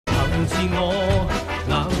自我，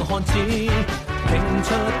硬漢子拼出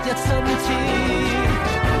一身刺，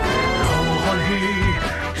流汗血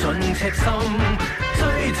盡赤心，追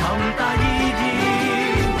尋大意義，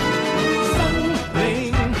生命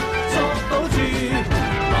作賭注，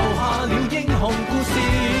留下了英雄故事，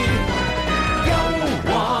憂患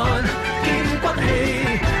見骨氣，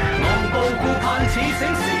昂步顧盼似醒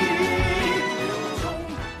獅。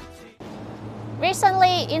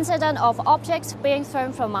 Recently, incidents of objects being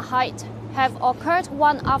thrown from a height have occurred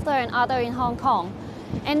one after another in Hong Kong,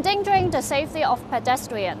 endangering the safety of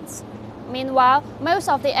pedestrians. Meanwhile, most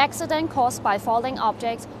of the accidents caused by falling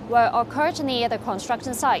objects were occurred near the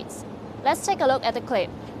construction sites. Let's take a look at the clip.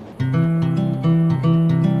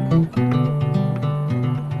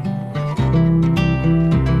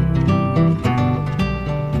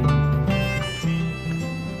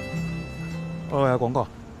 喂，阿廣哥，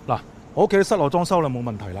嗱，我屋企室內裝修咧冇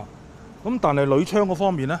問題啦，咁但係鋁窗嗰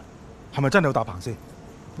方面咧，係咪真係要搭棚先？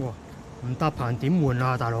哇，唔搭棚點換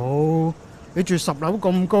啊，大佬？你住10樓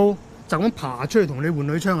咁高，就咁爬出去同你換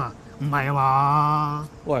鋁窗啊？唔係啊嘛？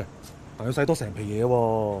喂，但要使多成皮嘢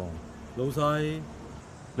喎。老細，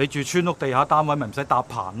你住村屋地下單位咪唔使搭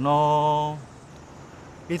棚咯？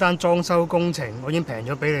呢單裝修工程我已經平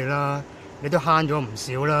咗俾你啦，你都慳咗唔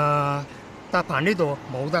少啦。搭棚呢度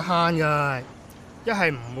冇得慳㗎，一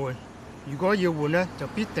係唔換，如果要換咧，就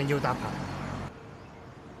必定要搭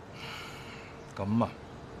棚。咁啊，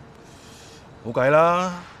冇計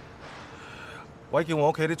啦。鬼叫我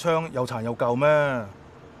屋企啲窗又殘又舊咩？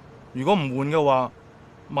如果唔換嘅話，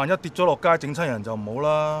萬一跌咗落街整親人就唔好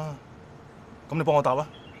啦。咁你幫我搭啦。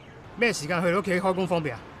咩時間去到屋企開工方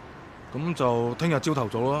便啊？咁就聽日朝頭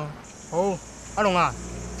早啦。好，阿龍啊，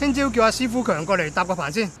聽朝叫阿師傅強過嚟搭個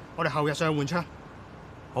棚先，我哋後日上去換窗。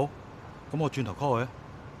好，咁我轉頭 call 佢。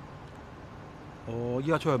我依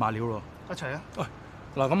家出去買料咯。一齊啊！喂，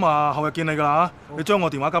嗱咁啊，後日見你㗎啦嚇。你將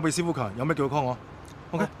我電話交俾師傅強，有咩叫佢 call 我。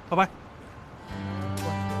OK，拜拜。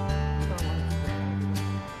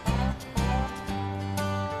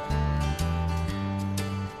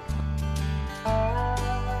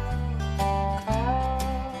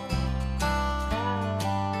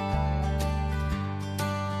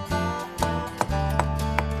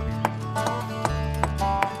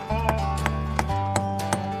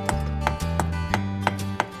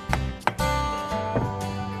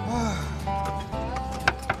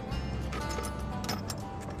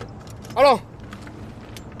阿龍，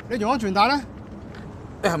你用安全帶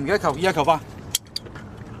咧？唔記得扣，依家扣翻。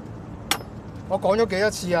我講咗幾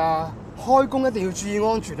多次啊？開工一定要注意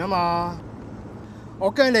安全啊嘛！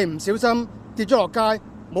我驚你唔小心跌咗落街，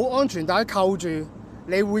冇安全帶扣住，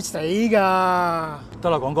你會死㗎。得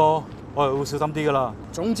啦，廣哥，我係會小心啲㗎啦。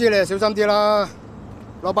總之你就小心啲啦。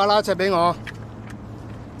攞把拉尺俾我，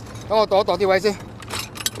等我度一度啲位先。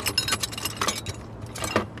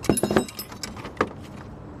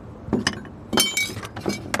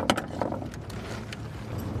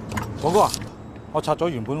廣哥啊，我拆咗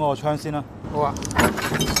原本嗰個窗先啦。好啊。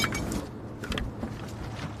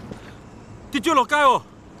跌咗落街喎！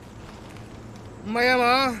唔係啊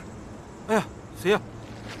嘛？哎呀，死啊！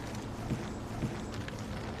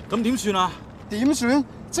咁點算啊？點算？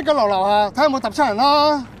即刻落樓下睇下有冇揼親人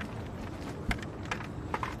啦！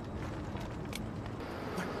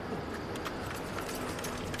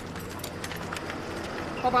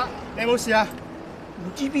伯伯，你有冇事啊？唔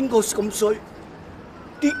知邊個咁衰，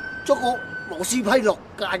跌咗個螺絲批落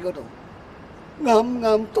街嗰度，啱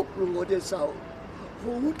啱篤到我隻手，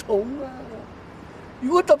好痛啊！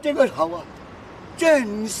如果揼正個頭啊，真係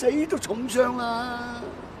唔死都重傷啦！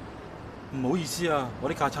唔好意思啊，我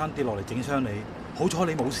啲架撐跌落嚟整傷你，好彩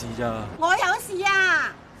你冇事咋。我有事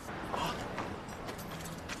啊！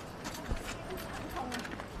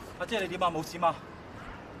阿姐你點啊？冇事嘛？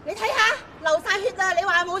你睇下流晒血啦！你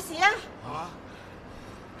話有冇事啊？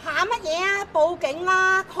喊乜嘢啊？報警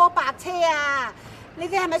啦 ，call 白車啊！你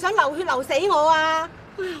哋係咪想流血流死我啊？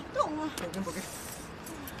痛啊！報警！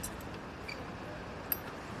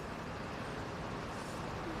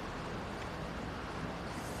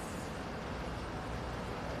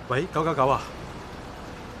喂，999啊！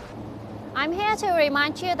 I'm here to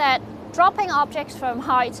remind you that dropping objects from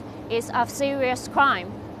height is a serious crime.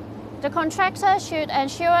 The contractor should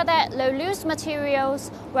ensure that the loose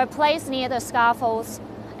materials were placed near the scaffolds,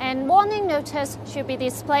 and warning notice should be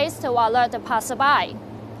displayed to alert the passerby.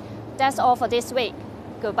 That's all for this week.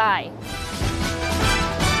 Goodbye.